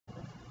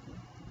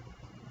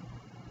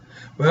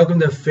Welcome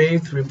to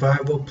Faith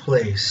Revival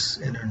Place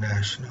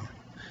International.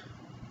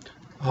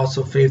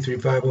 Also Faith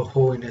Revival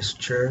Holiness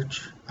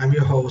Church. I'm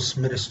your host,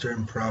 Minister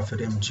and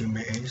Prophet M.G.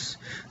 Mays.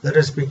 Let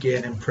us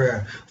begin in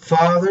prayer.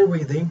 Father,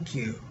 we thank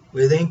you.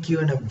 We thank you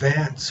in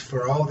advance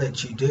for all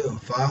that you do.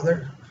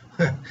 Father,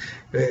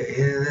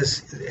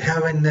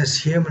 having this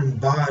human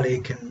body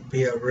can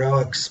be a real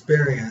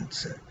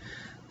experience,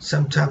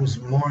 sometimes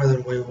more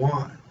than we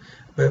want.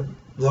 But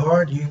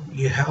Lord,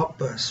 you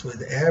help us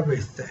with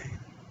everything.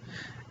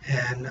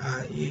 And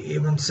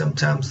even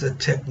sometimes the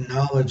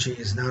technology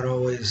is not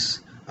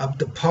always up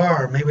to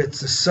par. Maybe it's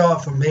the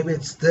software, maybe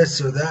it's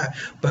this or that.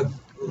 But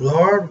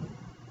Lord,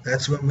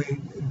 that's when we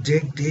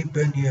dig deep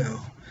in you.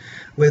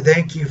 We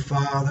thank you,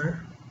 Father.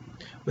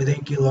 We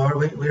thank you,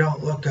 Lord. We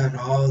don't look on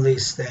all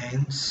these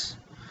things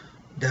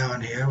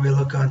down here. We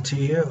look unto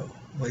you.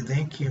 We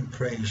thank you and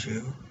praise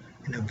you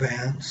in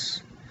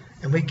advance.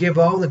 And we give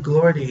all the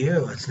glory to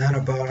you. It's not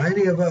about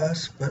any of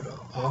us, but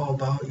all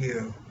about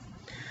you.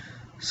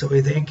 So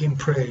we thank and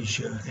praise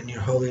you in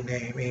your holy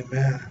name.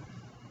 Amen.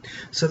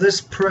 So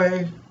let's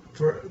pray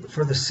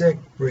for the sick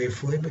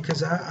briefly,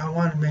 because I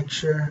want to make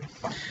sure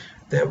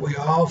that we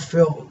all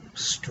feel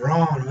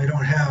strong. We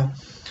don't have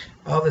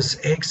all this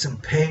aches and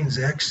pains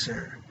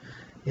extra.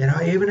 You know,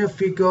 even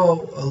if you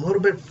go a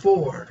little bit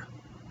forward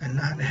and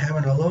not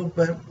having a little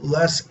bit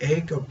less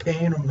ache or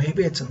pain, or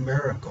maybe it's a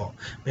miracle.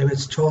 Maybe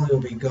it's totally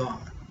will be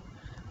gone.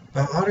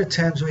 But a lot of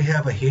times we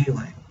have a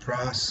healing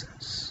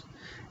process.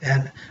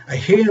 And a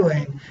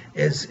healing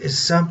is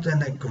something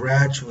that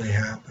gradually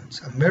happens.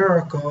 A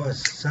miracle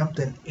is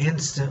something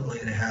instantly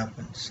that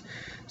happens.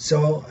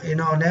 So, you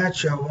know,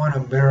 naturally I want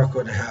a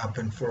miracle to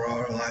happen for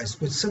our lives.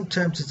 But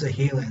sometimes it's a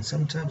healing.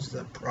 Sometimes it's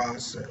a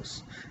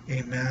process.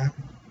 Amen.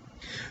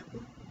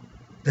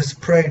 Let's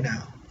pray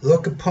now.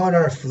 Look upon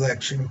our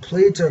affliction,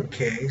 plead our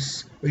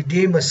case,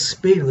 redeem us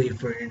speedily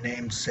for your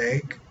name's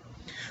sake.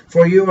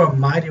 For you are a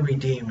mighty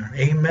Redeemer.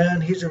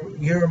 Amen.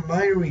 You're a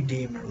mighty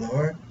Redeemer,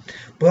 Lord.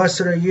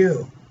 Blessed are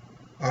you,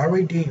 our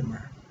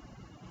Redeemer.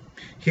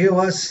 Heal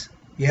us,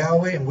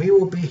 Yahweh, and we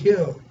will be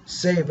healed.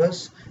 Save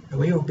us, and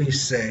we will be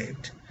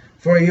saved.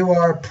 For you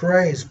are our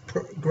praise.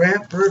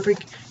 Grant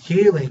perfect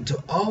healing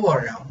to all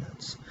our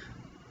ailments.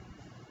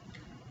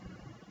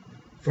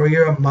 For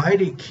you're a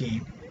mighty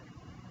King,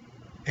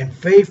 and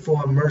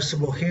faithful and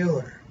merciful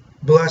healer.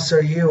 Blessed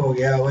are you, O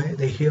Yahweh,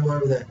 the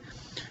healer of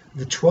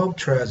the 12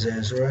 tribes of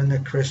Israel and the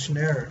Christian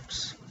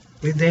Arabs.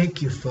 We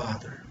thank you,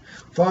 Father.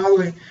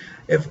 Father,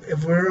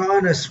 if we're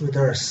honest with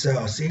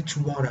ourselves, each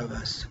one of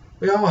us,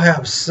 we all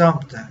have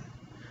something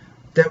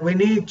that we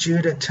need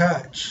you to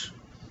touch.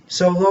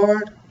 So,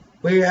 Lord,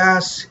 we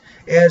ask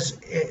as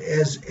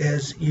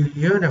you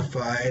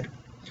unified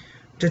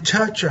to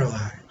touch our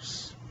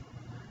lives.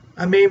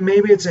 I mean,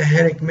 maybe it's a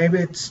headache, maybe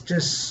it's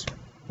just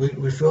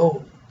we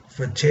feel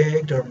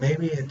fatigued, or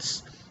maybe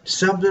it's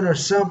something or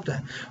something.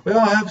 We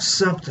all have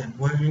something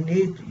where we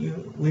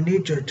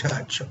need your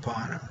touch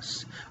upon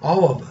us.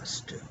 All of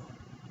us do.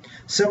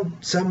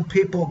 Some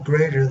people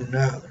greater than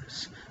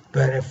others.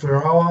 But if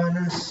we're all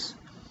honest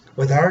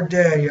with our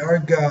Daddy, our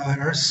God,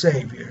 our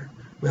Savior,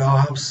 we all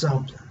have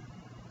something.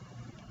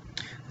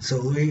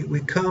 So we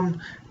come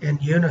in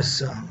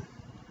unison,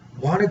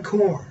 one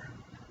accord,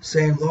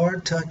 saying,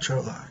 Lord, touch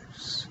our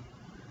lives.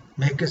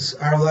 Make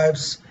our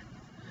lives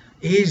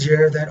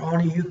easier that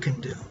only you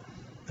can do.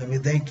 And we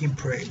thank you and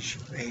praise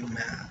you.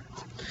 Amen.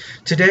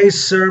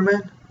 Today's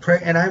sermon,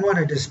 and I want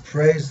to just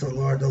praise the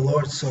Lord. The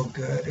Lord's so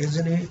good,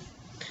 isn't he?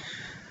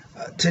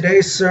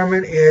 Today's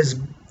sermon is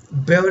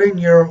building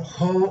your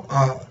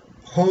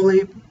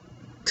holy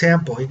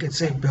temple. You could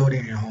say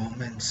building your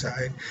home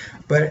inside,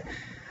 but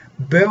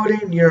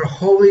building your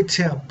holy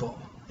temple.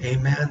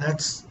 Amen.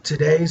 That's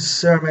today's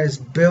sermon, is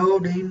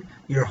building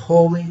your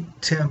holy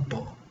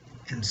temple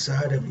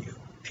inside of you.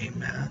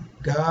 Amen.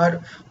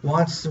 God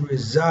wants to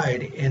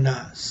reside in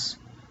us.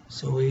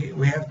 So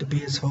we have to be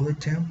his holy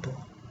temple.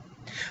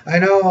 I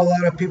know a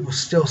lot of people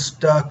still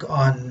stuck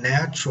on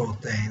natural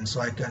things,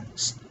 like a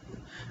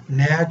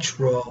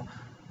natural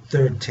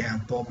third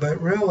temple,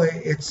 but really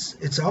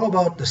it's all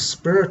about the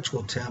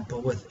spiritual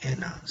temple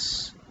within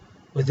us,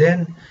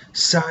 within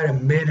side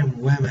of men and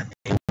women.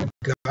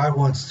 God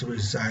wants to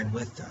reside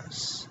with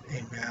us.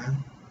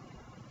 Amen.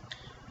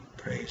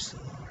 Praise the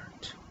Lord.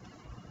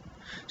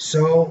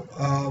 So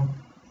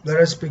let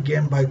us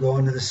begin by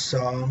going to the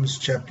Psalms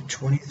chapter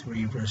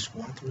 23, verse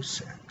 1 through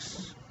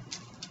 6.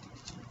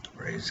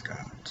 Praise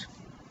God.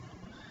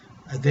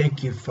 I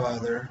thank you,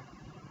 Father.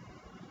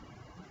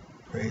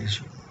 Praise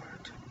you,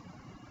 Lord.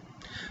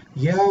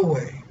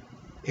 Yahweh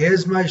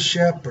is my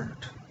shepherd.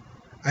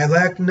 I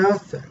lack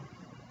nothing.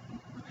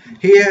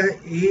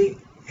 He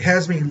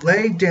has me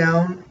laid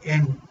down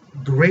in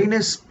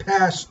greenest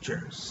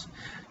pastures,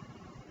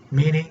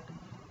 meaning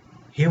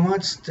He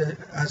wants to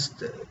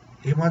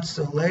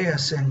lay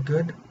us in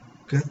good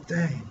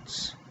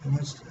things. He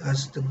wants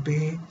us to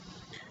be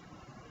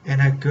in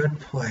a good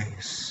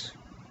place.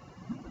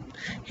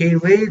 He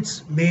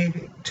leads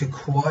me to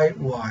quiet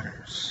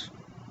waters.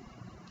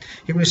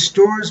 He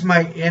restores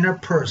my inner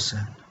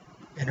person.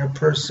 Inner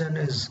person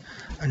is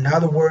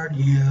another word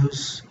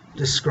used to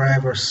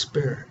describe our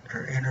spirit,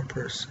 our inner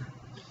person.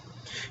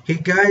 He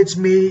guides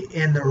me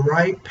in the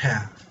right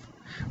path.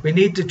 We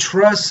need to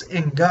trust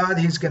in God.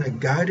 He's going to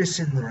guide us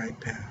in the right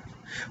path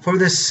for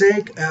the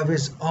sake of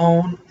His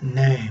own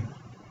name.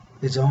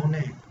 His own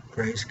name.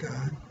 Praise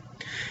God.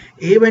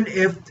 Even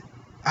if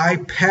I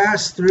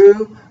pass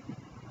through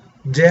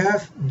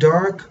death,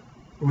 dark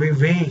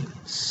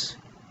ravines.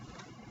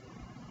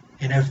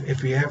 And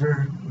if you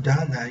ever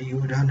done that, you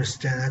would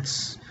understand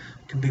that's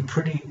can be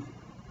pretty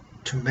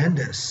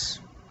tremendous.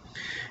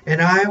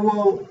 And I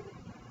will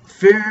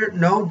fear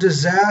no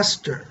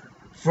disaster,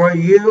 for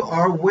you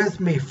are with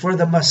me, for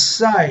the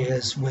Messiah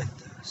is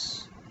with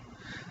us.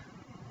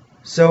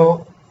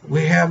 So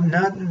we have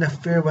nothing to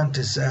fear when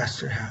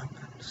disaster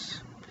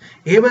happens.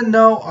 Even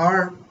though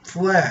our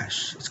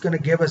flesh is going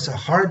to give us a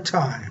hard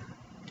time,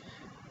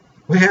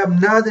 we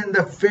have nothing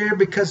to fear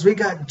because we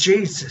got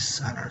Jesus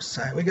on our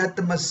side. We got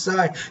the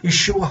Messiah,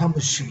 Yeshua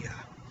HaMashiach.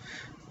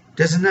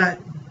 Doesn't that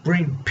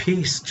bring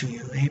peace to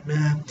you?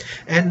 Amen.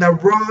 And the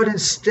rod and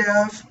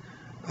staff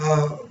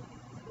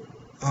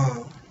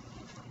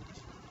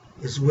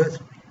is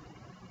with me.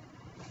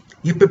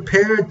 You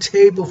prepare a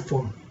table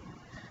for me.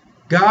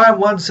 God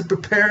wants to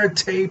prepare a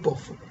table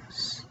for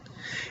us.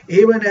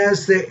 Even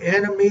as the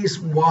enemies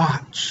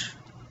watch.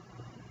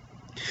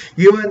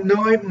 You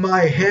anoint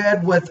my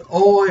head with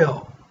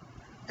oil,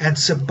 and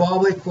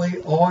symbolically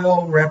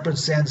oil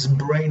represents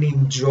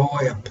bringing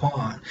joy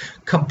upon,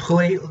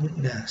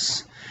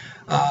 completeness,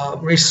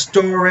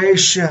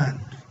 restoration.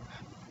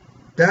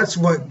 That's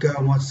what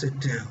God wants to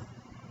do.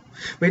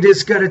 We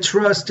just got to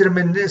trust Him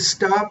and just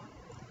stop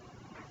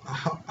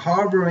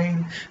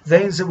harboring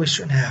things that we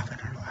shouldn't have in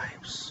our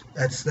lives.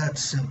 That's that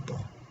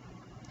simple.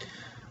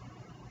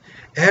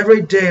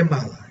 Every day of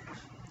my life.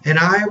 And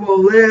I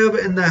will live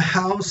in the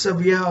house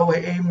of Yahweh.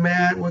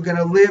 Amen. We're going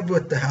to live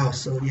with the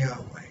house of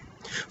Yahweh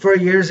for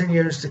years and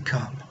years to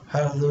come.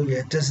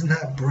 Hallelujah. Doesn't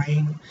that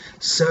bring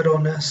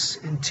subtleness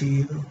into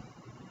you?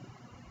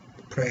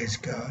 Praise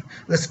God.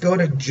 Let's go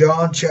to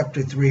John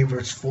chapter 3,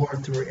 verse 4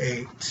 through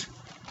 8.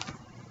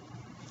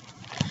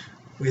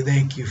 We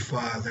thank you,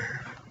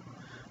 Father.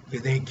 We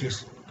thank you,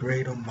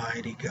 great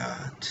Almighty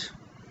God.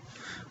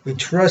 We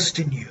trust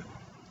in you.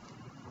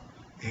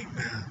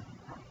 Amen.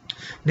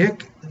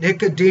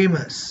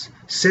 Nicodemus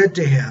said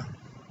to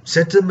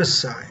the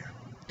Messiah,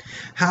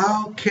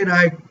 how can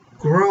I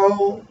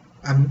grow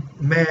a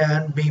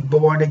man be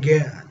born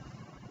again?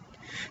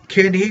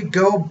 Can he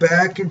go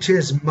back into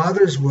his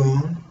mother's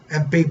womb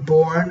and be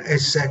born a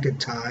second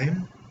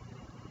time?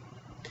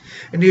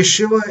 And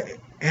Yeshua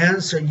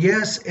answered,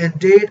 yes,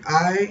 indeed,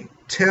 I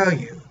tell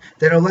you,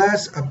 that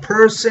unless a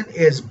person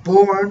is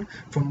born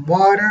from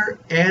water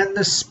and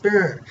the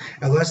Spirit,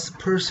 unless the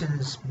person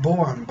is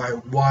born by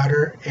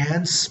water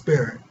and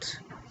Spirit,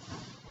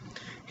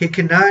 he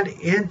cannot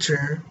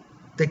enter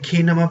the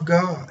kingdom of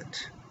God.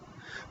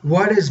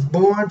 What is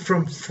born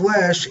from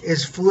flesh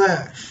is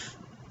flesh,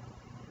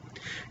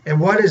 and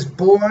what is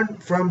born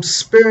from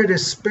Spirit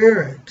is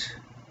spirit.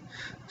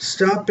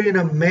 Stop being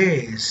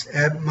amazed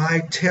at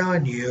my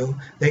telling you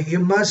that you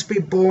must be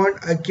born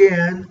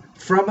again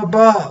from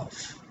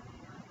above.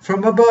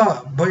 From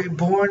above, but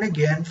born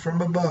again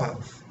from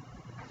above.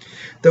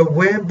 The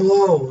wind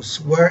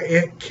blows where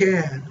it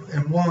can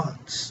and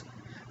wants.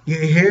 You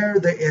hear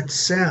its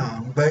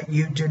sound, but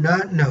you do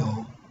not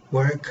know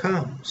where it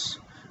comes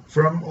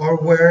from or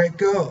where it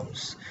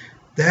goes.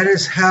 That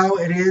is how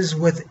it is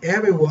with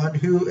everyone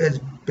who has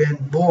been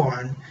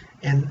born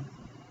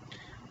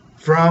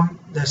from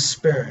the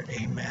Spirit.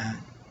 Amen.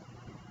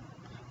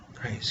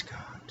 Praise God.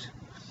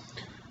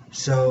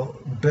 So,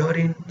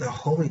 building the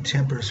holy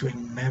temple is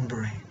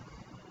remembering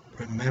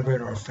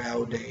our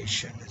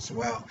foundation as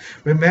well.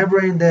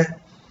 Remembering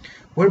that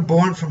we're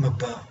born from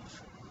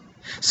above.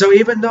 So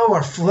even though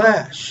our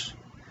flesh,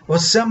 well,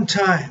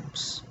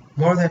 sometimes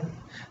more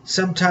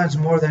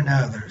than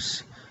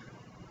others,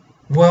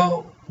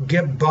 will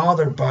get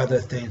bothered by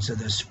the things of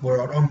this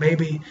world, or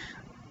maybe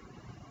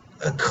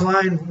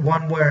incline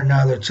one way or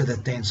another to the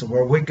things of the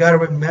world. We got to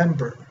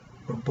remember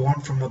we're born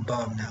from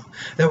above now.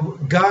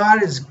 That God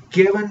has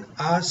given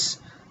us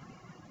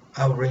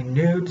a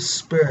renewed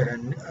spirit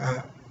and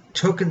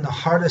taken the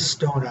hardest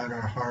stone out of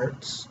our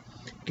hearts,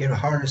 get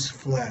hardest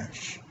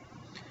flesh.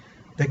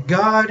 That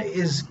God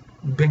has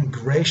been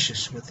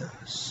gracious with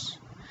us.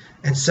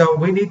 And so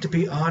we need to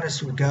be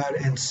honest with God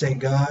and say,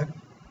 God,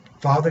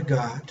 Father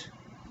God,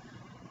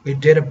 we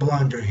did a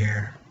blunder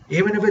here.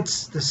 Even if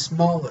it's the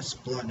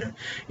smallest blunder.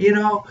 You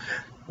know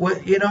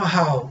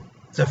how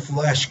the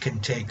flesh can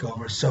take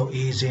over so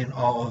easy in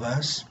all of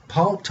us.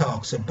 Paul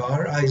talks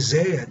about it.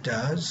 Isaiah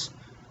does.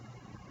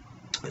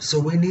 So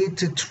we need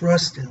to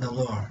trust in the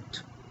Lord.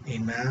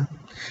 Amen.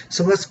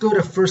 So let's go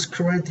to 1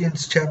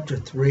 Corinthians chapter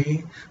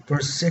 3,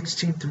 verse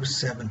 16 through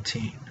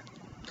 17.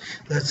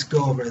 Let's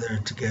go over there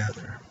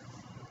together.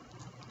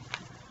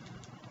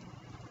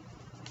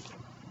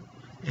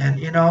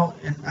 And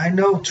I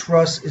know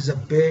trust is a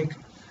big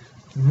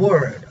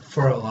word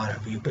for a lot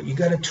of you, but you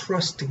got to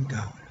trust in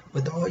God.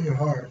 with all your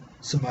heart,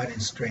 soul, mind,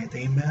 and strength.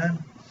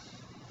 Amen.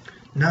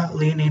 Not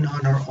leaning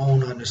on our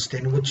own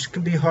understanding, which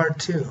can be hard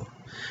too.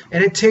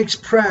 And it takes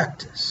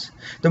practice.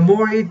 The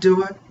more you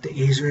do it, the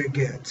easier it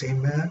gets.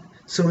 Amen.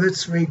 So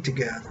let's read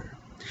together.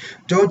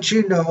 Don't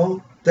you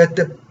know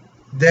that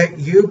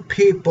you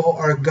people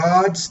are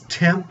God's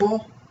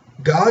temple?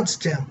 God's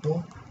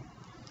temple.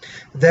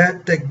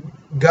 That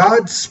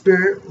God's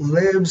Spirit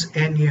lives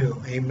in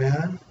you.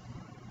 Amen.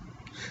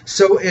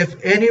 So if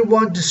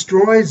anyone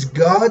destroys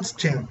God's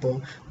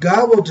temple,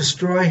 God will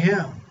destroy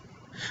him.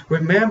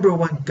 Remember,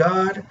 when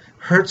God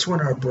hurts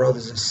one of our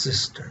brothers and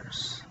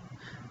sisters,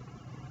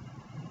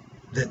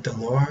 that the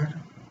Lord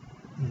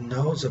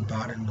knows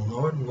about, and the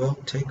Lord will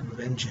take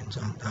vengeance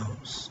on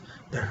those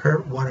that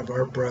hurt one of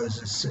our brothers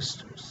and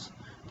sisters.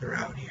 They're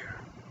out here.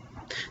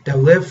 That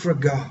live for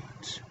God.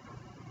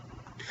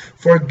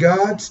 For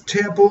God's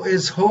temple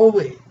is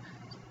holy.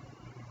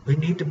 We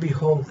need to be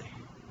holy.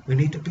 We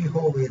need to be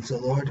holy as the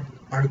Lord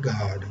our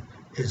God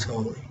is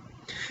holy.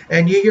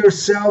 And you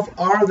yourself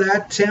are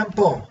that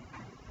temple.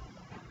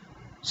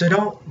 So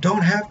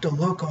don't have to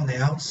look on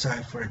the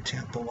outside for a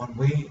temple when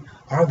we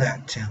are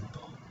that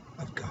temple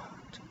of God.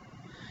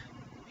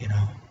 You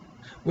know,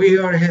 we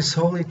are His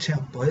holy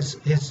temple,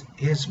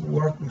 His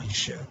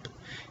workmanship.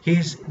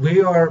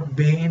 We are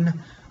being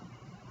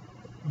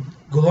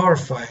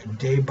glorified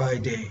day by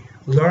day,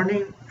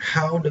 learning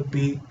how to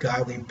be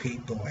godly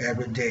people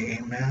every day.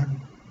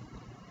 Amen.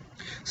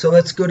 So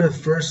let's go to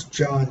 1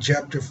 John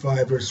chapter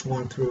 5, verse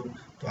 1 through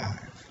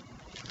 5.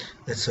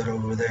 Let's head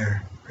over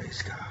there.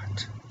 Praise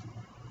God.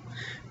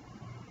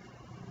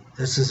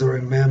 This is a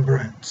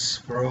remembrance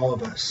for all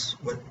of us,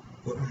 what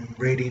I'm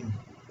reading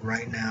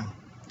right now.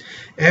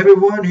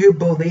 Everyone who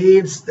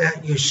believes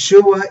that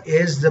Yeshua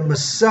is the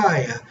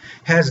Messiah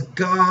has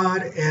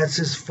God as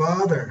his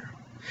Father.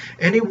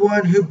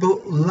 Anyone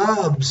who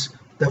loves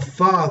the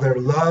Father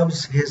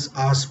loves his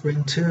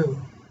offspring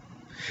too.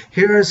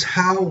 Here is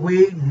how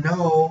we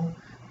know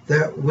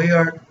that we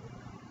are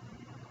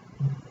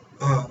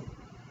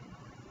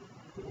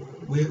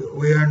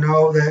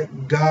know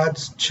that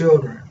God's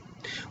children.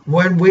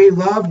 When we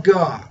love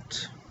God,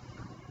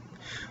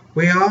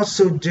 we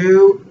also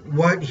do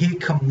what He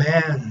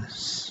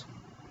commands.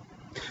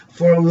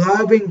 For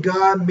loving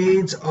God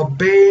means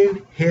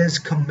obeying His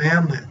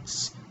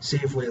commandments. See,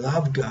 if we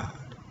love God,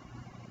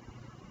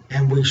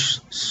 and we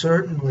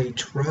certainly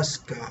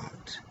trust God,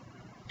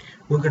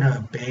 we're going to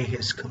obey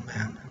His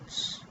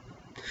commandments.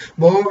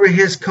 Moreover,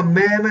 His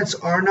commandments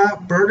are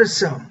not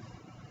burdensome,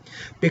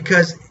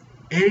 because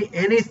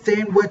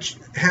anything which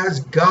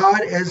has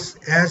God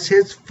as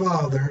His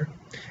Father,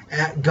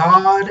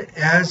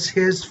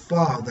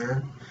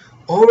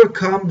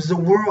 overcomes the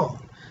world.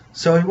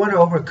 So you want to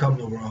overcome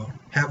the world.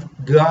 Have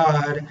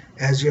God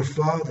as your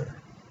Father.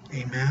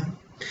 Amen.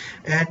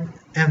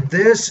 And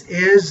this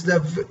is the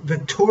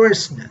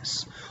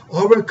victoriousness.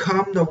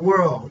 Overcome the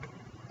world.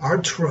 Our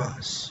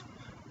trust.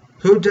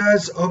 Who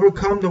does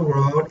overcome the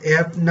world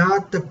if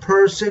not the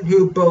person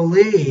who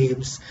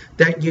believes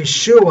that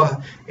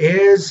Yeshua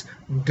is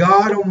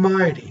God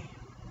Almighty?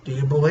 Do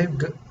you believe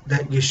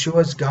that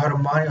Yeshua is God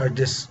Almighty, or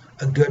just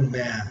a good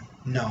man?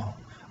 No.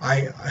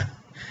 I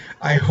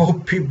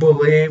hope you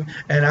believe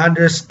and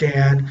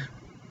understand,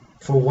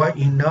 for what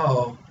you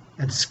know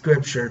in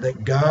Scripture,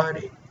 that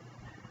God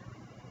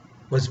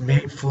was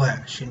made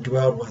flesh and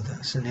dwelled with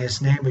us, and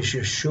His name is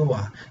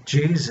Yeshua,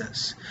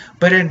 Jesus.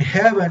 But in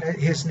heaven,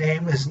 His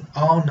name is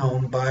all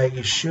known by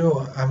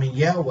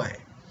Yahweh.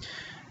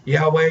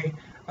 Yahweh,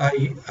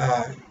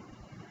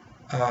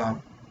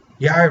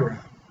 Yireh,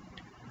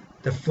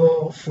 the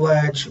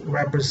full-fledged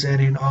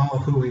representing all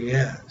who He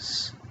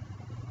is.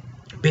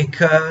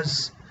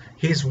 Because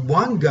He's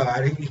one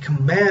God. He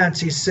commands,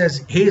 He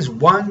says He's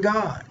one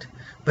God.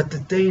 But the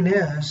thing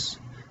is,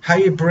 how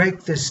you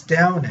break this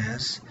down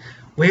is,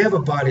 we have a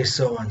body,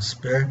 soul, and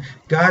spirit.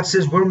 God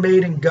says we're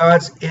made in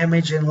God's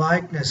image and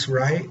likeness,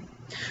 right?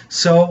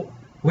 So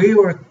we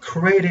were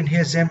created in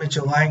His image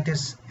and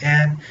likeness,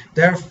 and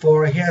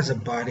therefore He has a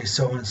body,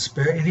 soul, and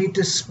spirit, and He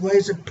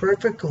displays it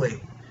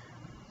perfectly.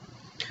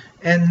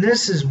 And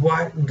this is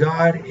what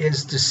God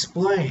is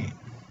displaying.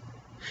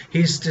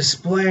 He's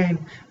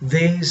displaying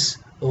these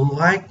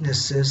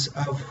likenesses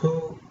of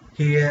who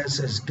He is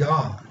as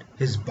God,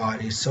 His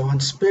body, soul,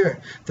 and spirit,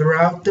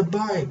 throughout the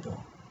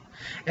Bible.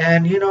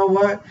 And you know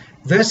what?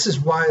 This is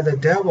why the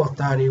devil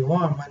thought he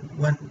won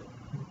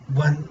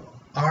when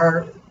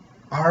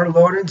our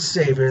Lord and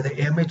Savior, the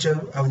image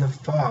of the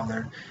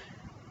Father,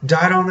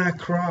 died on that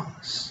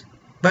cross.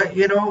 But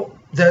you know,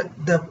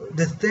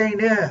 the thing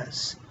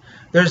is,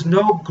 there's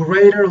no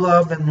greater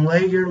love than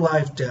lay your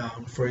life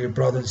down for your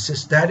brother and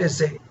sister. That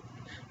is a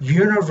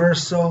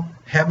universal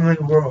heavenly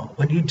world.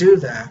 When you do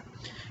that,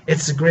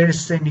 it's the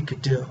greatest thing you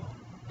could do,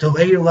 to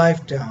lay your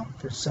life down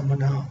for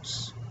someone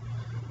else.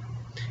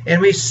 And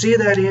we see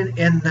that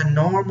in the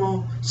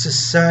normal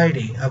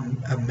society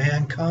of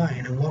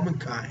mankind and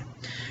womankind,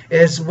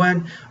 is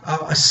when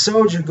a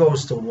soldier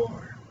goes to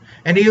war,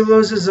 And he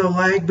loses a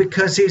leg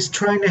because he's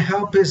trying to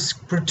help his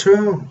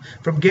platoon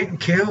from getting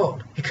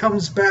killed. He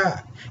comes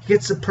back. He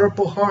gets the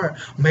Purple Heart.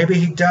 Maybe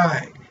he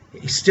died.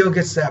 He still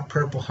gets that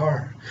Purple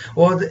Heart.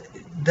 Well,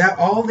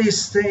 all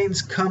these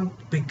things come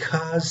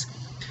because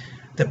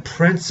the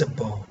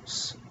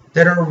principles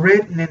that are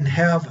written in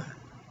heaven.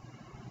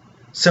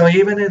 So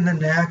even in the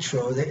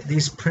natural,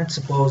 these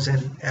principles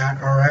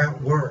are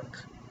at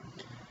work.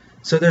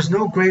 So there's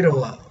no greater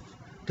love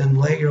than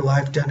lay your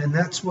life down. And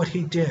that's what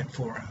he did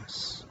for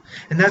us.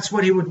 And that's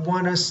what he would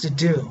want us to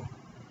do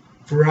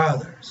for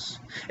others.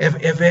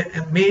 If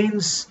it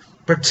means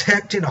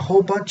protecting a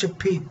whole bunch of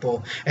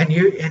people, and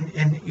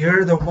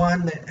you're the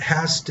one that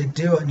has to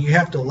do it, and you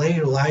have to lay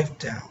your life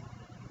down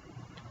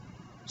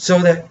so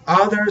that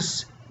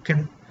others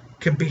can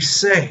be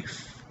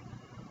safe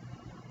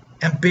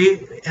and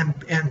be an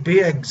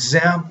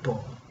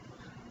example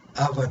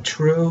of a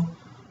true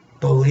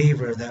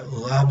believer that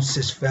loves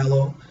his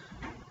fellow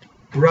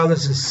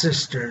brothers and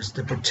sisters,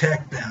 to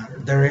protect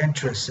their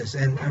interests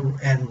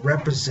and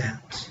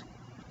represent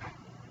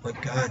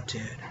what God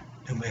did.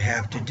 And we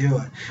have to do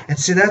it. And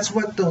see, that's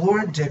what the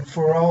Lord did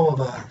for all of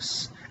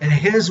us. And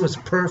his was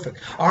perfect.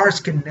 Ours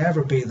can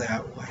never be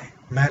that way,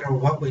 no matter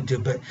what we do.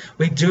 But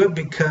we do it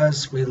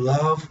because we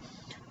love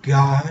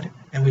God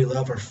and we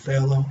love our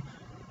fellow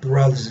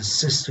brothers and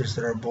sisters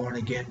that are born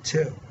again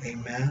too.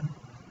 Amen.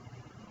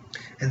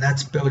 And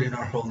that's building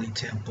our holy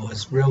temple,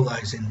 is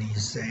realizing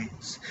these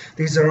things.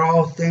 These are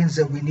all things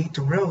that we need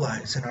to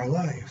realize in our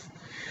life.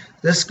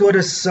 Let's go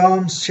to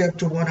Psalms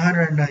chapter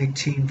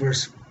 119,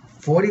 verse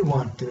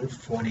 41 through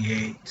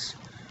 48.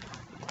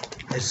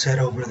 Let's head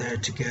over there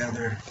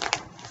together.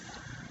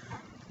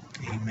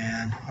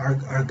 Amen.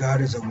 Our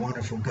God is a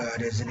wonderful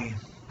God, isn't he?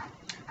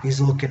 He's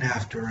looking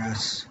after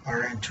us,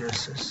 our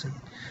interests, and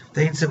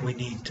things that we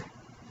need.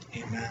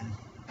 Amen.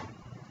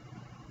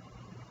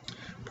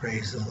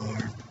 Praise the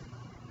Lord.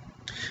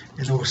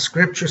 And the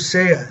scripture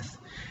saith,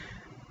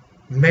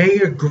 may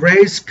your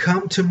grace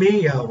come to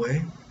me,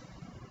 Yahweh,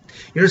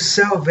 your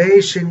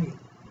salvation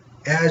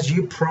as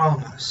you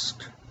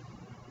promised.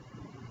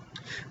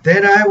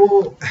 Then I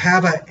will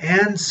have an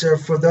answer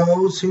for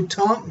those who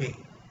taunt me.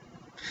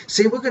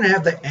 See, we're going to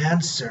have the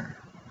answer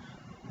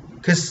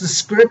because the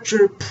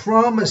scripture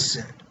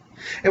promises it.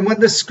 And when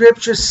the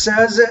scripture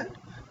says it,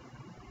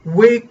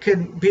 we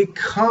can be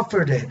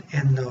comforted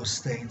in those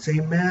things.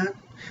 Amen.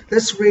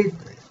 Let's read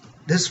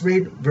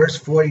verse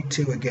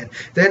 42 again.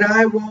 Then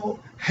I will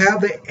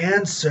have the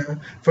answer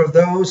for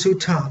those who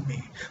taunt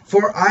me.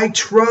 For I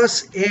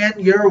trust in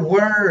your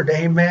word.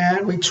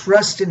 Amen. We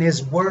trust in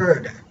his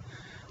word.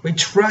 We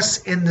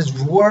trust in his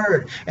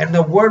word. And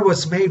the word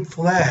was made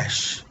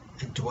flesh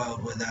and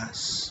dwelled with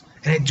us.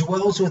 And it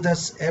dwells with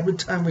us every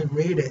time we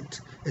read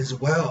it as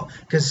well.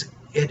 Because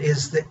it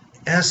is the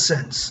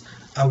essence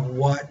of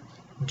what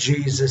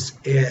Jesus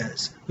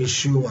is,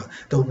 Yeshua,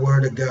 the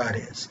Word of God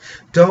is.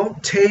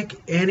 Don't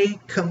take any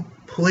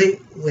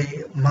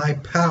completely my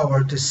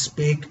power to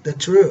speak the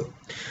truth,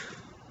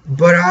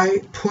 but I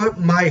put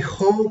my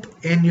hope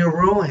in your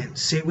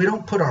ruins. See, we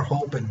don't put our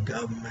hope in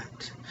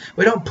government.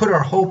 We don't put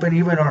our hope in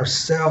even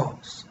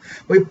ourselves.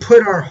 We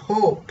put our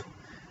hope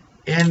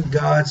in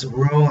God's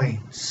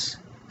ruins,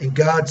 in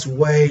God's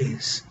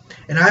ways.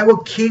 And I will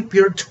keep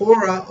your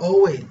Torah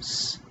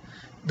always,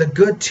 the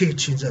good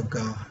teachings of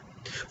God,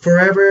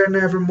 forever and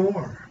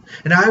evermore.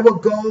 And I will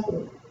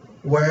go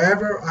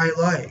wherever I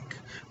like,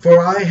 for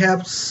I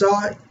have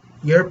sought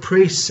your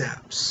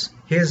precepts,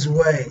 his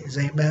ways.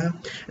 Amen.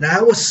 And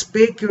I will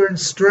speak your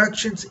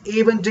instructions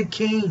even to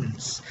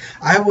kings.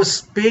 I will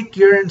speak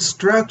your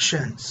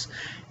instructions,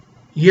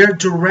 your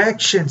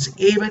directions,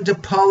 even to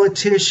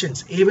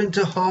politicians, even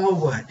to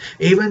Hollywood,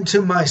 even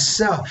to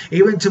myself,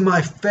 even to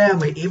my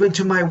family, even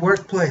to my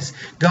workplace.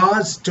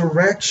 God's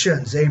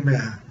directions.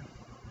 Amen.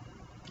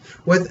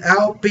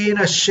 Without being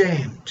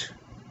ashamed.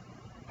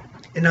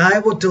 And I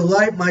will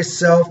delight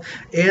myself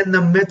in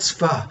the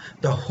mitzvah,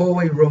 the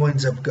holy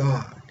ruins of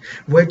God,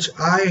 which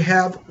I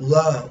have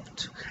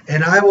loved.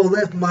 And I will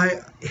lift my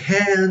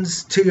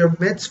hands to your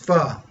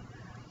mitzvah.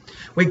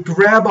 We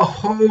grab a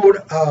hold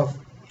of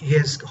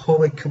his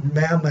holy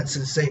commandments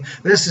and say,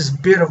 this is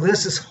beautiful,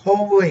 this is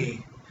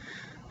holy.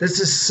 This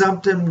is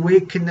something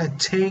we can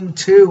attain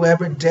to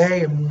every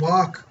day and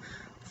walk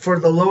for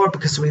the Lord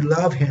because we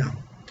love him,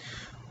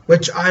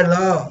 which I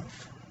love.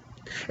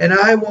 And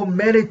I will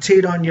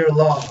meditate on your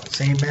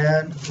laws.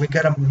 Amen. We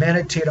got to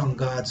meditate on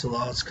God's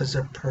laws because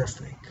they're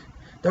perfect.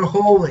 They're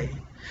holy.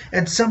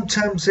 And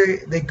sometimes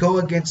they go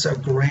against our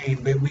grain,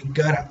 but we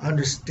got to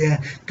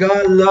understand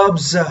God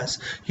loves us.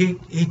 He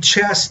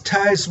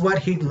chastises what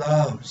he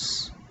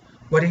loves.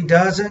 What he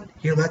doesn't,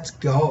 he lets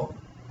go.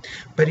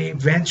 But he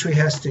eventually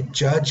has to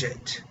judge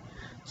it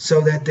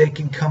so that they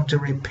can come to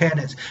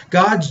repentance.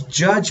 God's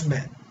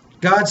judgment,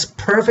 God's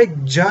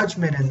perfect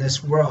judgment in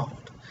this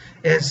world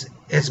is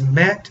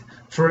meant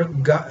for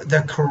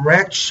the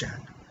correction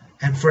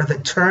and for the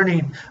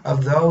turning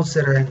of those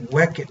that are in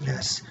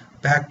wickedness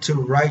back to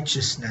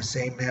righteousness.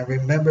 Amen.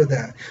 Remember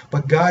that.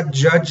 But God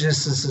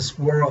judges this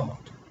world.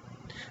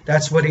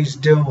 That's what he's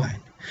doing.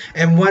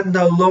 And when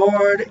the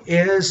Lord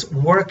is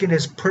working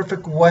his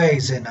perfect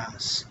ways in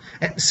us,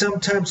 and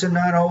sometimes they're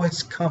not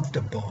always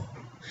comfortable,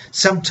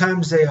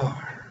 sometimes they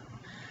are,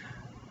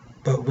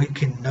 but we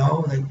can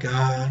know that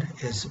God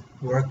is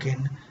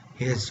working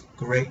his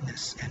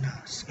greatness in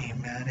us.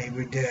 Amen.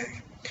 Every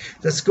day.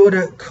 Let's go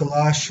to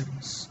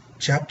Colossians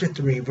chapter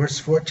 3, verse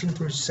 14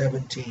 through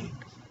 17.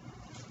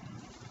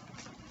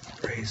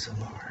 Praise the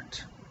Lord.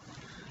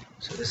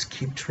 So let's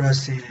keep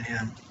trusting in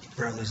him,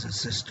 brothers and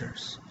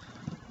sisters.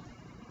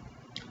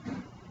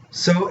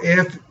 So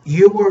if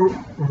you were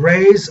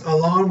raised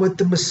along with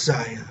the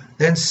Messiah,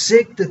 then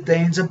seek the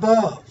things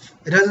above.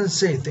 It doesn't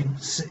say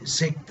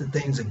seek the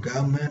things of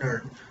government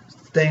or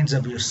things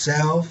of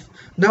yourself.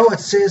 No, it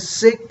says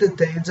seek the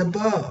things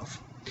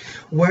above,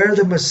 where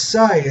the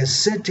Messiah is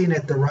sitting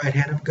at the right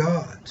hand of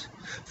God.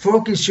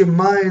 Focus your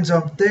minds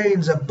on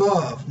things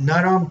above,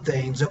 not on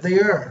things of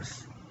the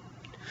earth.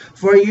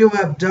 For you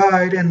have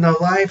died, and the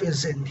life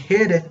is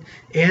hidden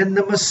in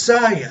the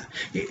Messiah.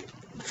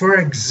 For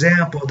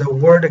example, the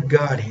Word of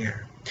God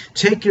here.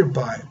 Take your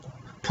Bible,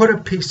 put a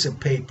piece of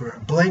paper, a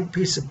blank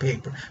piece of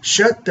paper,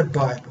 shut the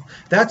Bible.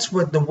 That's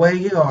what the way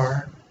you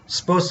are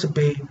supposed to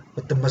be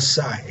with the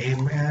Messiah.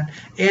 Amen.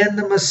 In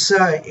the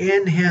Messiah,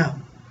 in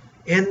him,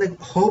 in the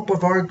hope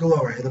of our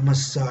glory, the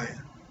Messiah.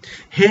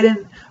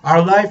 Hidden,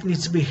 our life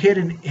needs to be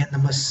hidden in the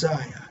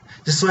Messiah.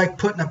 Just like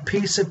putting a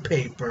piece of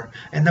paper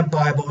in the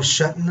Bible,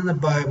 shutting the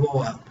Bible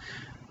up.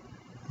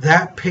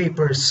 That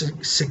paper is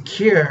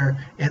secure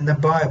in the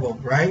Bible,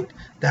 right?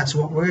 That's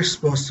what we're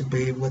supposed to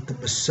be with the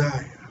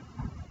Messiah.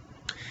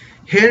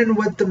 Hidden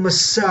with the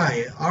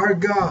Messiah, our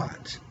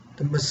God.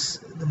 The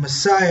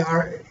Messiah,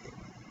 our...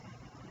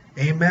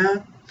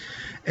 Amen?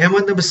 And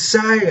when the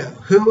Messiah,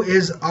 who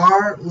is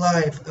our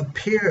life,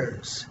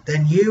 appears,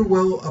 then you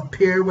will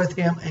appear with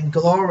him in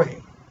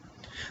glory.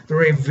 The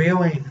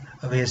revealing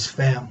of his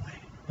family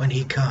when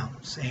he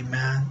comes.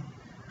 Amen.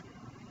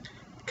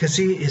 Because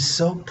he is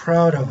so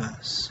proud of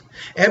us.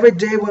 Every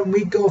day when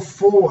we go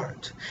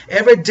forward,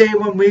 every day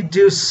when we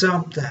do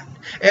something,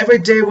 every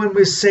day when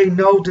we say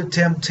no to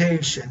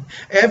temptation,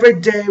 every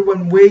day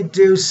when we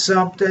do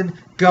something,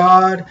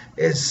 God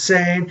is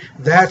saying,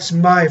 that's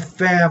my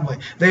family.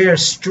 They are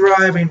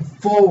striving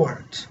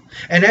forward.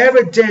 And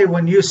every day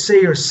when you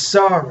say you're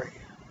sorry,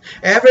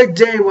 every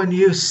day when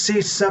you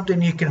see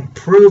something you can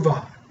improve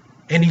on,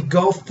 and you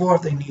go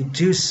forth and you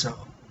do so,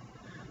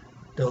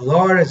 the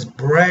Lord is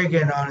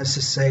bragging on us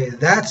to say,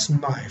 that's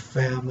my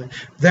family.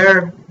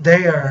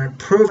 They are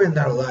improving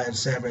their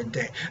lives every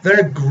day.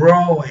 They're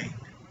growing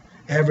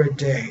every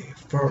day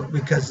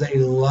because they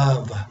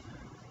love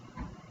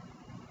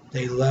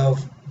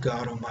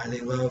God Almighty.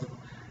 They love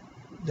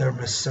their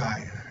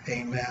Messiah.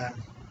 Amen.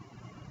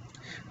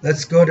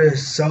 Let's go to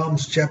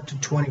Psalms chapter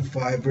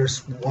 25,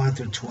 verse 1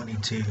 through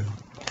 22.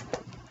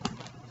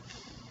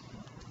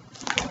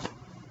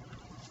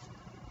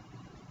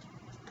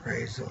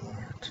 Praise the Lord.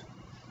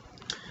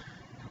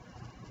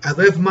 I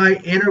lift my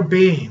inner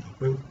being,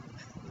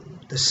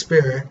 the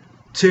Spirit,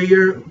 to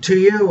you,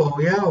 O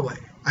Yahweh.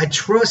 I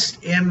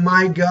trust in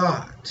my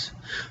God.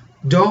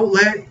 Don't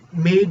let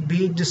me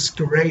be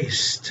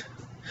disgraced.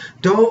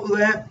 Don't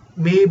let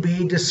me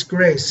be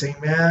disgraced.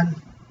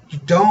 Amen.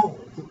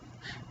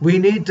 We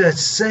need to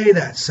say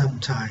that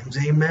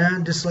sometimes.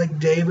 Amen. Just like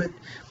David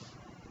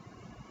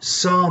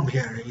Psalm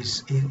here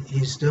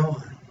he's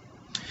doing.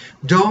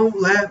 Don't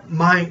let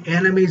my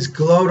enemies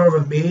gloat over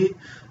me.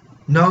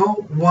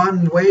 No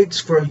one waits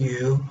for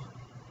you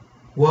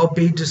will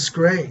be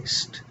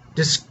disgraced.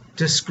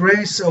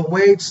 Disgrace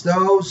awaits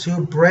those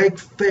who break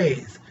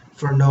faith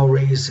for no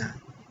reason.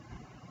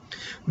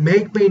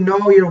 Make me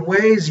know your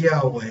ways,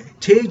 Yahweh.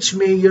 Teach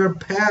me your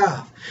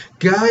path.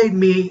 Guide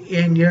me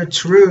in your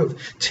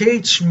truth.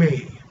 Teach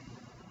me.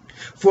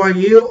 For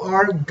you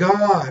are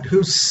God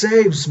who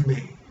saves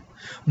me.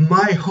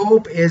 My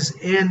hope is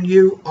in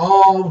you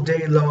all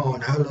day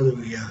long.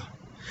 Hallelujah.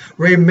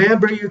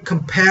 Remember your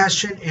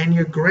compassion and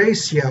your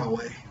grace,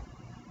 Yahweh.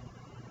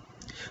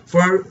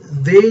 For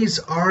these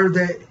are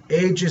the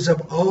ages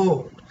of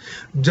old.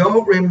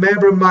 Don't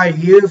remember my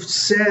youth's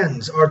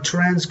sins or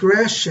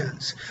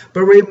transgressions,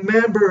 but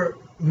remember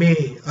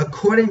me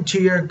according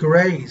to your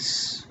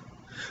grace.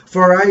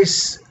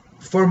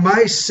 For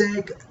my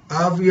sake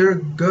of your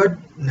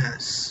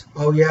goodness,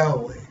 O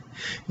Yahweh.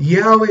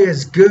 Yahweh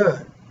is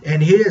good,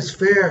 and he is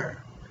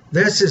fair.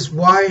 This is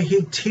why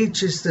he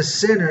teaches the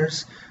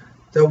sinners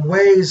the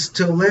ways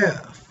to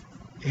live.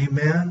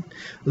 Amen.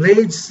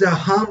 Leads the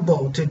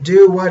humble to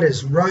do what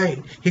is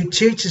right. He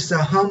teaches the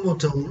humble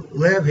to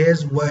live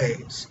his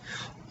ways.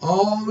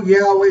 All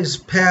Yahweh's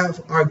paths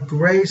are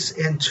grace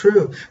and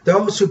truth.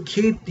 Those who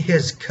keep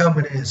his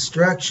covenant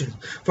instructions.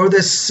 For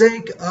the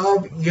sake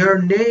of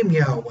your name,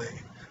 Yahweh,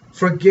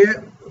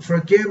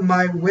 forgive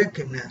my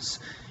wickedness.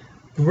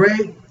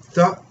 Great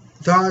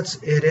thoughts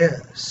it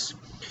is.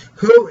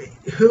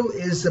 Who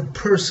is the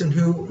person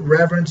who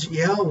reverence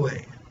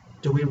Yahweh?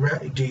 Do you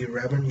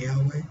reverence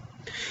Yahweh?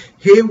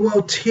 He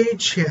will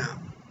teach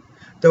him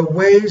the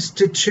ways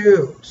to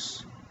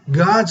choose.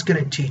 God's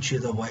going to teach you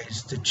the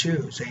ways to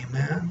choose.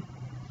 Amen.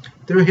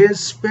 through his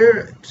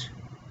Spirit.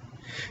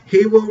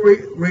 He will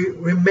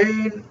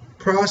remain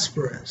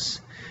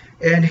prosperous,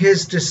 and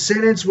his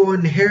descendants will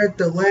inherit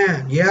the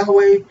land.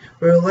 Yahweh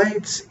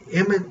relates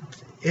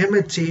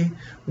enmity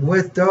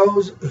with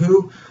those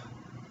who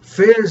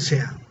fears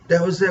him.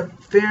 That was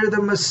that fear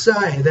the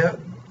Messiah, that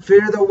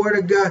fear the Word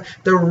of God,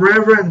 the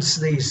reverence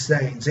these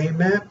things.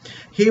 Amen.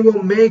 He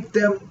will make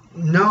them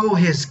know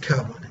his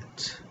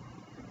covenant.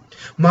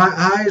 My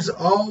eyes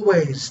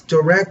always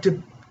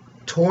directed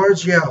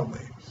towards Yahweh,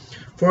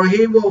 for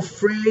he will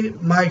free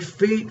my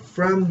feet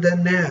from the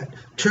net.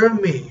 Turn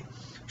me,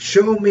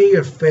 show me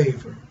your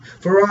favor,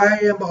 for I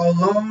am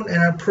alone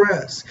and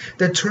oppressed.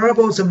 The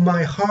troubles of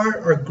my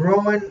heart are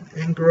growing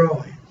and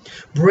growing.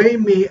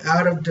 Bring me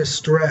out of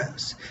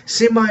distress.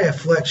 See my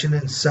affliction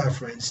and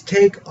sufferings.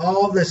 Take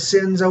all the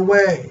sins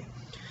away.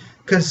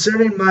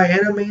 Concerning my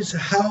enemies,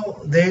 how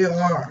they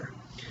are,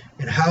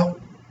 and how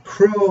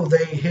cruel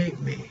they hate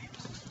me.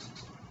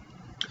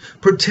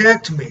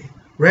 Protect me,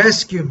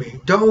 rescue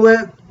me. Don't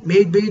let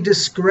me be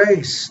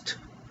disgraced,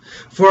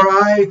 for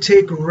I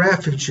take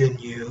refuge in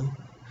you.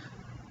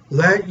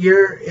 Let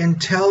your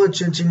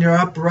intelligence and your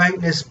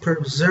uprightness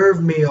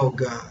preserve me, O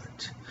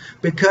God,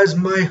 because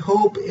my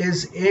hope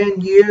is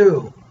in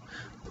you.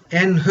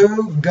 And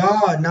who?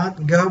 God,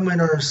 not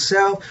government or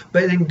self,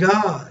 but in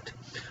God.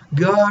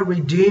 God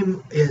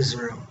redeem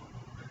Israel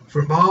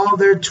from all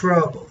their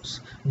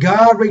troubles.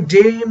 God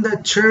redeem the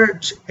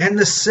church and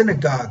the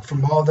synagogue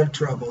from all their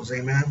troubles.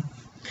 Amen.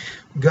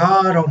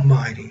 God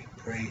Almighty,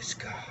 praise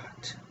God.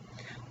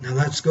 Now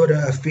let's go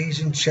to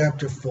Ephesians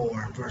chapter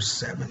 4, verse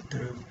 7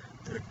 through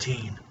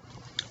 13.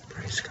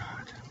 Praise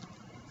God.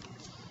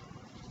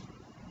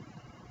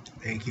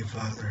 Thank you,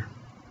 Father.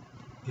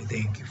 We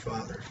thank you,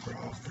 Father, for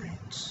all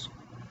things.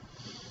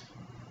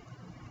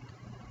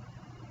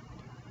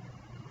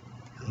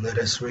 And let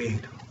us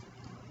read.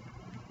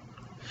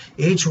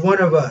 Each one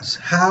of us,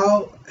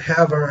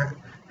 however,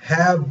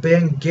 have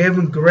been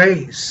given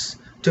grace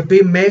to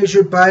be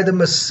measured by the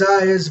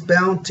Messiah's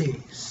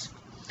bounties.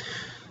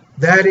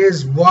 That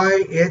is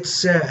why it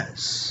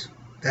says,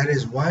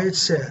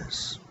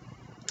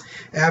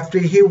 after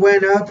he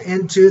went up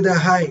into the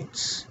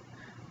heights,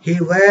 he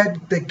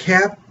led the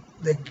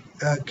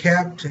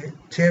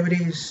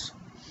captivities,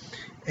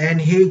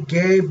 and he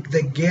gave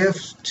the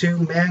gifts to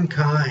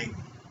mankind.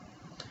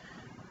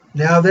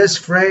 Now this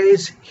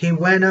phrase, he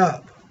went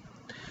up,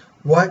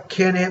 what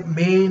can it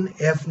mean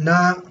if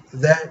not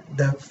that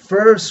the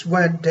first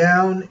went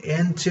down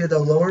into the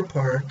lower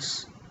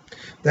parts,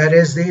 that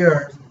is the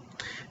earth,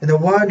 and the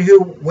one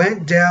who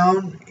went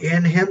down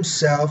in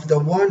himself, the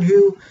one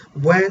who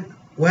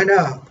went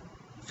up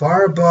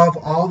far above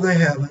all the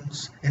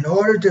heavens, in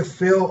order to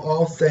fulfill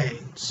all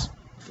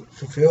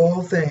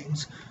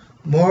things.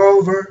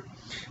 Moreover,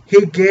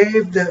 he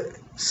gave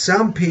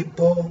some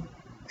people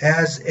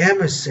as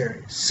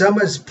emissaries, some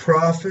as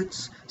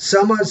prophets,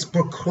 some as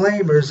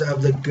proclaimers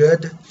of the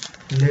good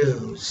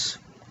news,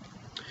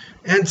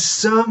 and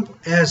some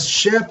as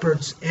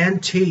shepherds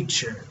and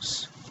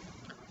teachers.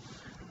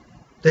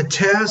 The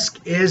task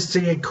is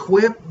to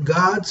equip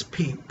God's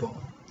people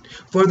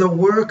for the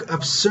work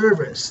of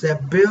service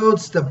that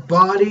builds the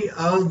body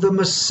of the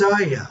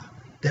Messiah,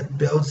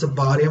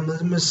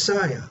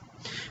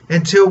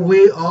 until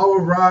we all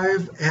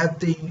arrive at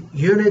the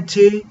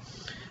unity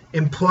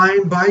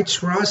implying by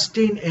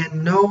trusting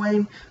and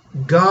knowing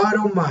God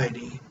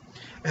Almighty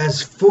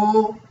as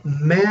full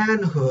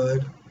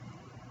manhood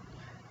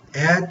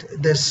at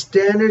the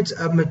standards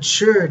of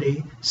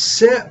maturity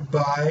set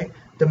by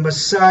the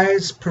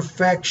Messiah's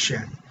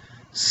perfection,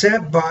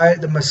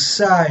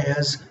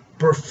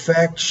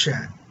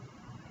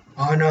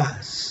 on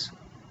us,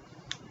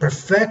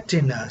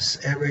 perfecting us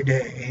every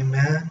day.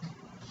 Amen.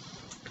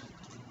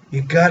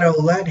 You gotta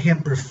let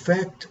him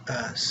perfect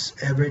us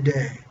every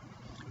day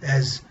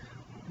as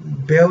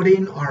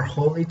building our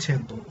holy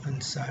temple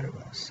inside of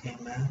us.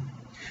 Amen.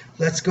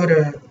 Let's go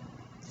to 1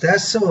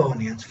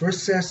 Thessalonians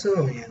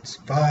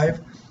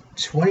 5,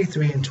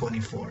 23 and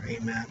 24.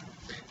 Amen.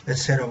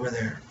 Let's head over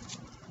there.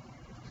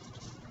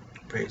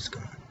 Praise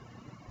God.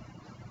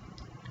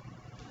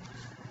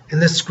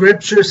 And the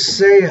scripture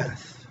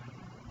saith,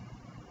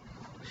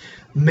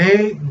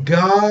 may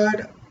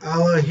God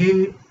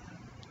Elohim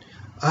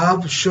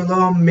of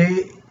Shalom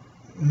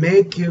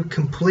make you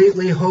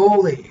completely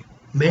holy.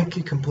 Make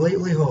you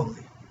completely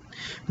holy.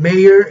 May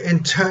your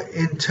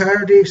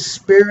entirety,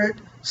 spirit,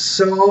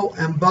 soul,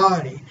 and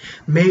body,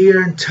 may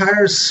your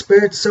entire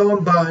spirit, soul,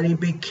 and body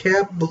be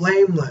kept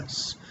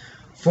blameless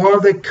for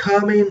the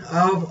coming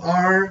of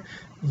our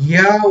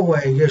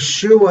Yahweh,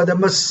 Yeshua, the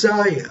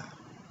Messiah.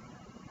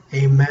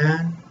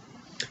 Amen.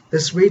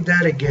 Let's read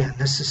that again.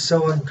 This is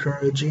so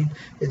encouraging.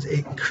 It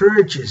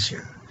encourages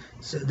you.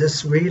 So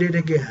let's read it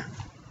again.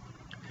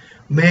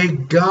 May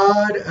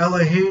God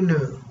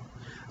Eloheinu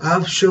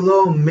of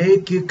Shalom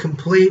make you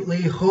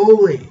completely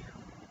holy.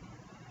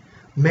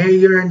 May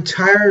your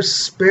entire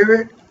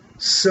spirit,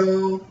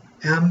 soul,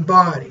 and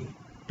body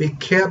be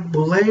kept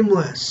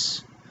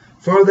blameless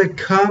for the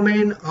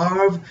coming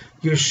of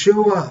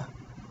Yeshua,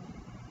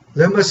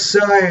 The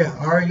Messiah,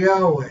 our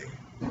Yahweh,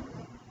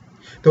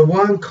 the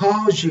one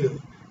calls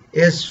you,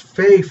 is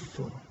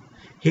faithful.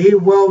 He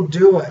will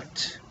do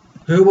it.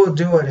 Who will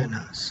do it in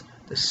us?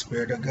 The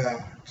Spirit of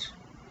God.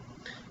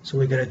 So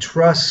we got to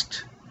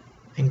trust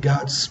in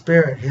God's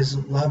Spirit, His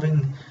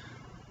loving,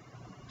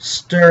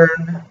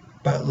 stern,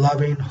 but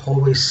loving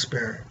Holy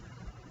Spirit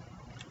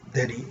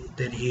that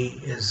He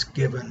is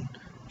given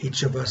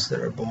each of us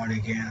that are born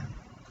again.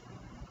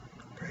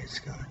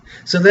 Praise God.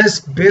 So let's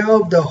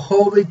build the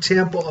holy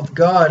temple of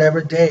God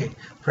every day.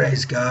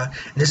 Praise God.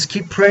 And just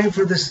keep praying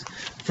for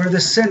the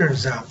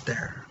sinners out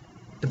there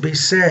to be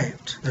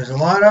saved. There's a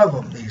lot of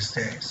them these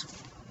days.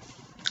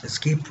 Let's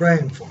keep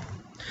praying for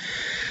them.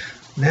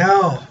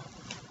 Now,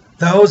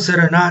 those that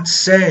are not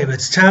saved,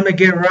 it's time to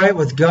get right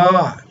with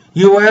God.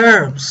 You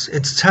Arabs,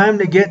 it's time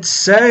to get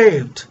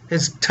saved.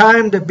 It's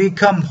time to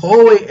become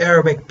holy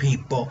Arabic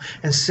people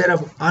instead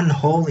of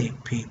unholy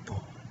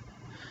people.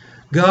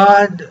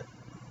 God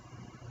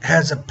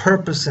has a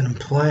purpose and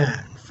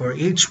plan for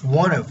each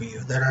one of you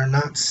that are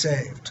not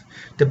saved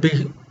to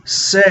be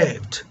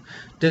saved,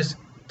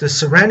 to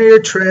surrender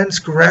your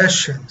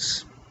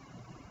transgressions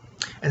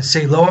and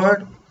say,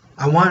 Lord,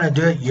 I want to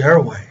do it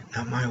your way,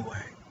 not my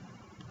way.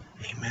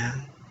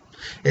 Amen.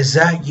 Is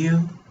that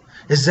you?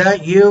 Is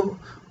that you?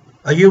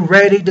 Are you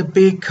ready to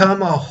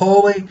become a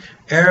holy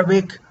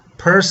Arabic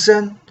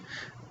person?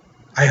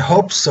 I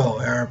hope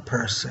so, Arab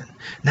person.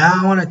 Now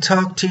I want to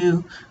talk to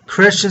you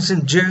Christians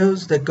and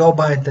Jews that go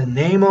by the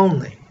name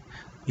only.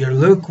 You're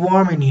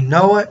lukewarm and you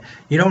know it.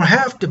 You don't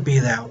have to be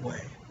that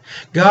way.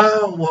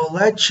 God will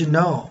let you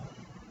know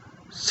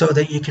so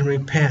that you can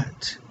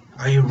repent.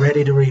 Are you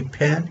ready to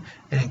repent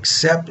and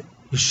accept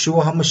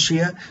Yeshua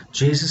HaMashiach,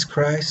 Jesus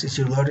Christ, as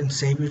your Lord and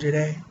Savior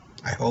today?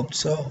 I hope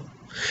so.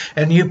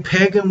 And you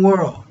pagan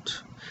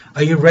world,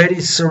 are you ready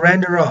to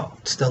surrender all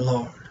to the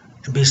Lord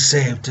and be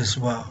saved as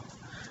well?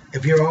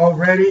 If you're all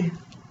ready,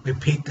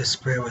 repeat this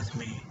prayer with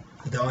me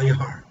with all your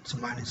heart, soul,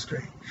 mind, and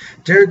strength.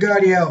 Dear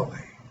God Yahweh,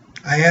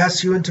 I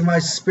ask you into my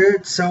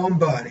spirit, soul, and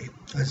body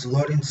as the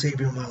Lord and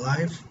Savior of my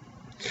life.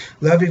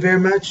 Love you very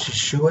much,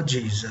 Yeshua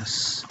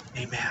Jesus.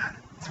 Amen.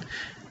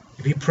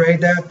 If you prayed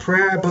that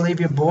prayer, I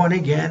believe you're born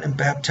again and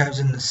baptized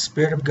in the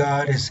Spirit of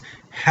God is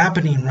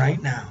happening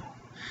right now.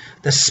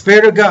 The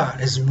Spirit of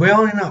God is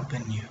welling up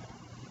in you,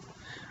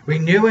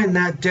 renewing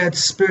that dead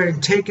spirit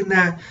and taking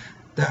that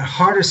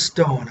heart of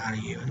stone out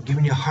of you and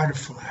giving you a heart of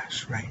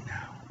flesh right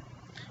now.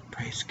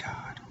 Praise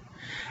God.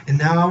 And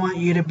now I want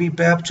you to be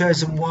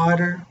baptized in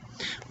water,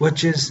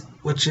 which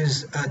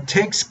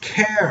takes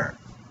care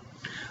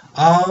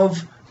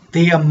of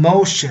the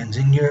emotions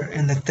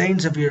and the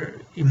things of your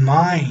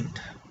mind,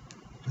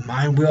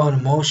 will, and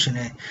emotion.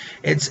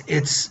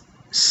 It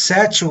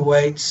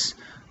saturates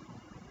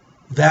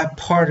that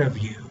part of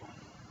you.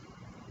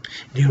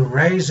 You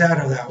raise out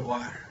of that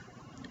water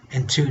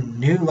into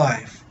new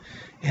life.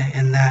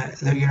 And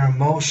that your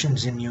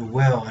emotions and your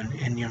will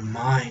and your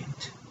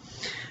mind.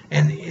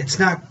 And it's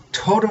not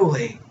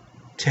totally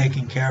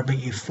taken care of, but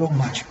you feel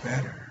much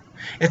better.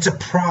 It's a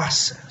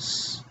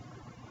process.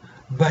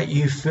 But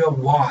you feel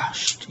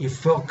washed. You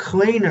feel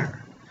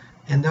cleaner.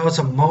 And those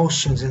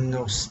emotions and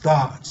those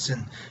thoughts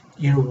and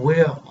your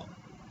will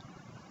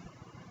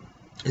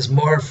is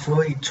more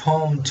fully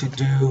toned to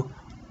do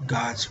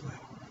God's will.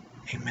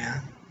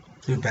 Amen.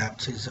 Through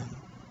baptism.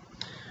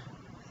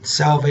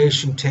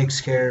 Salvation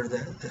takes care of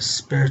the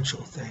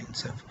spiritual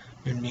things of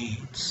your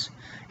needs.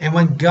 And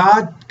when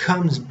God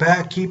comes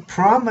back, He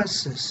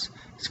promises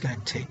He's going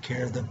to take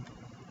care of the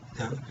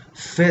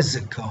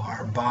physical,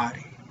 our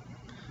body,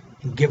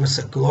 and give us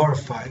a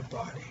glorified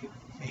body.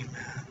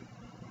 Amen.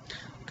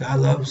 God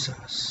loves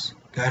us.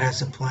 God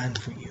has a plan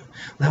for you.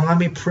 Now let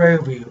me pray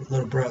over you,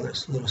 little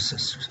brothers, little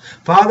sisters.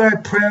 Father, I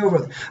pray over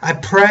them. I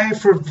pray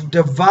for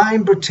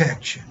divine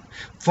protection.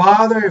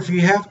 Father, if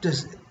you have to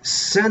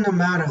send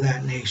them out of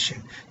that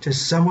nation to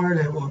somewhere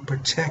that will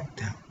protect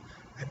them,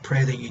 I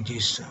pray that you do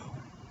so.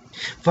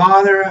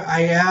 Father,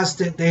 I ask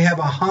that they have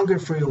a hunger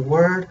for your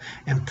word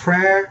and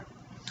prayer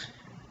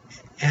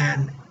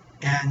and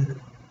a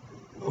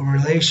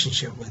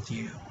relationship with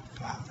you,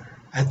 Father.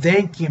 I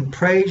thank you and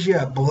praise you.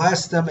 I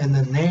bless them in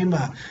the name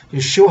of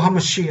Yeshua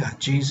HaMashiach,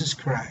 Jesus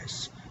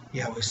Christ.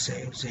 Yahweh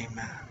saves.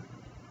 Amen.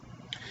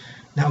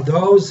 Now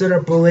those that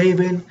are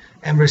believing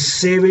and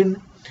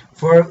receiving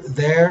for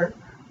their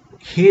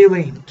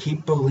healing,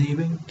 keep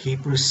believing,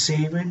 keep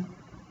receiving.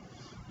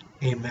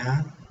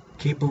 Amen.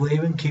 Keep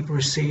believing, keep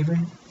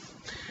receiving.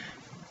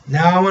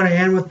 Now I want to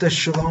end with the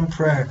Shalom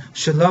prayer.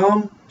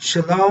 Shalom,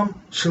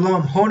 Shalom,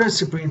 Shalom.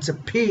 Holiness brings a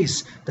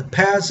peace that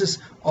passes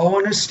all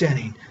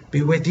understanding.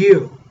 Be with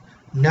you.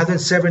 Nothing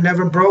severed,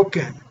 never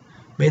broken.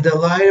 May the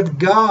light of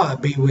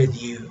God be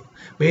with you.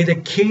 May the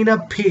King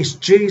of Peace,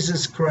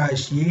 Jesus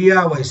Christ,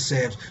 Yahweh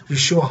saves,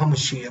 Yeshua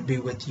HaMashiach, be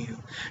with you.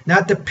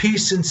 Not the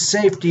peace and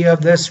safety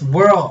of this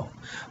world,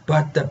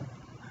 but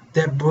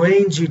that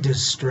brings you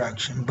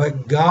destruction,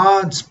 but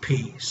God's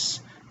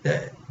peace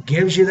that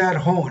gives you that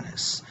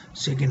wholeness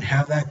so you can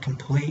have that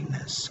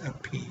completeness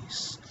of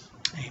peace.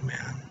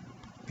 Amen.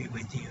 Be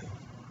with you.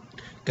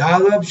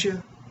 God loves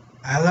you.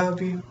 I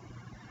love you.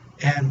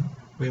 And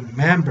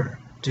remember,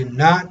 do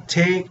not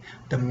take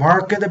the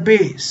mark of the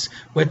beast,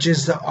 which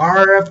is the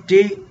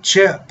RFD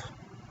chip,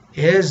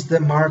 is the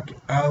mark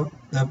of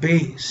the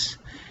beast.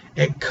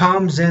 It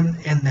comes in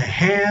the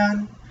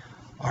hand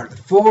or the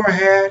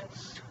forehead,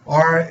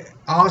 or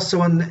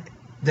also in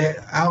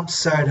the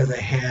outside of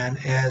the hand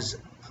as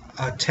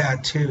a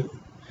tattoo,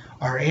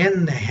 or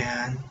in the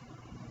hand.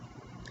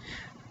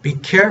 Be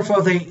careful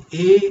of the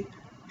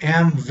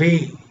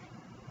EMV.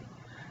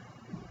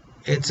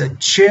 It's a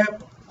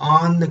chip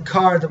on the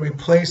card that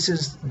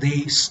replaces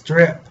the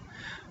strip.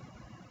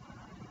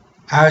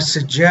 I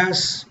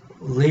suggest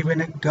leaving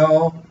it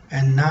go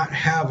and not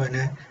having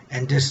it,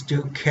 and just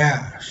do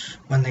cash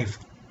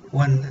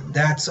when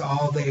that's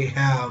all they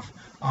have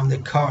on the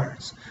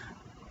cards,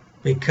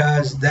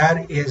 because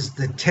that is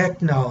the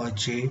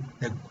technology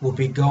that will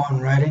be going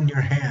right in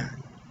your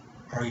hand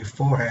or your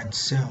forehead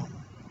soon,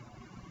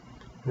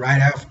 right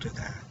after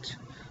that.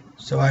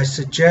 So I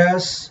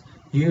suggest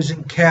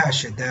using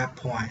cash at that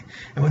point.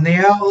 And when they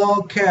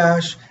outlaw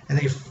cash and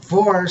they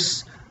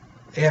force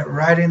it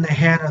right in the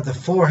hand or the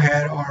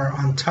forehead or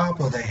on top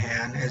of the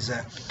hand as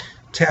a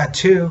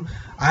tattoo,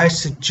 I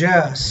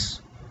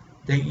suggest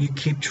that you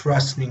keep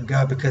trusting in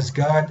God, because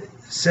God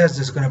says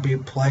there's going to be a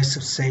place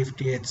of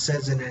safety. It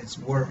says in His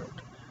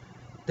Word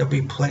there'll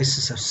be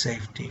places of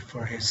safety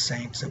for His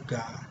saints of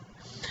God,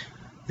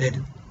 that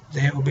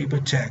they will be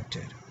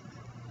protected.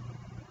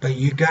 But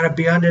you got to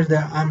be under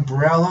the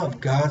umbrella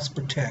of God's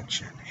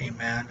protection,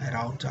 amen, at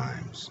all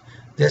times.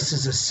 This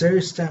is a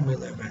serious time we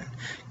live in.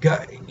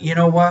 God, you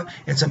know what?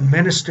 As a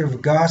minister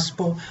of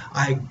gospel,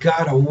 I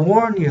got to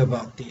warn you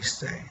about these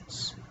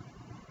things,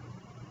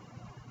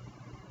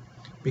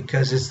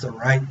 because it's the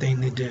right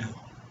thing to do.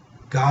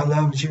 God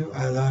loves you.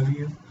 I love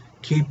you.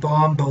 Keep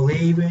on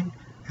believing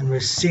and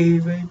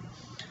receiving.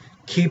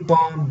 Keep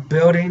on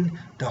building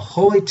the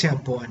holy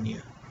temple in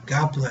you.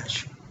 God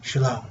bless you.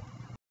 Shalom.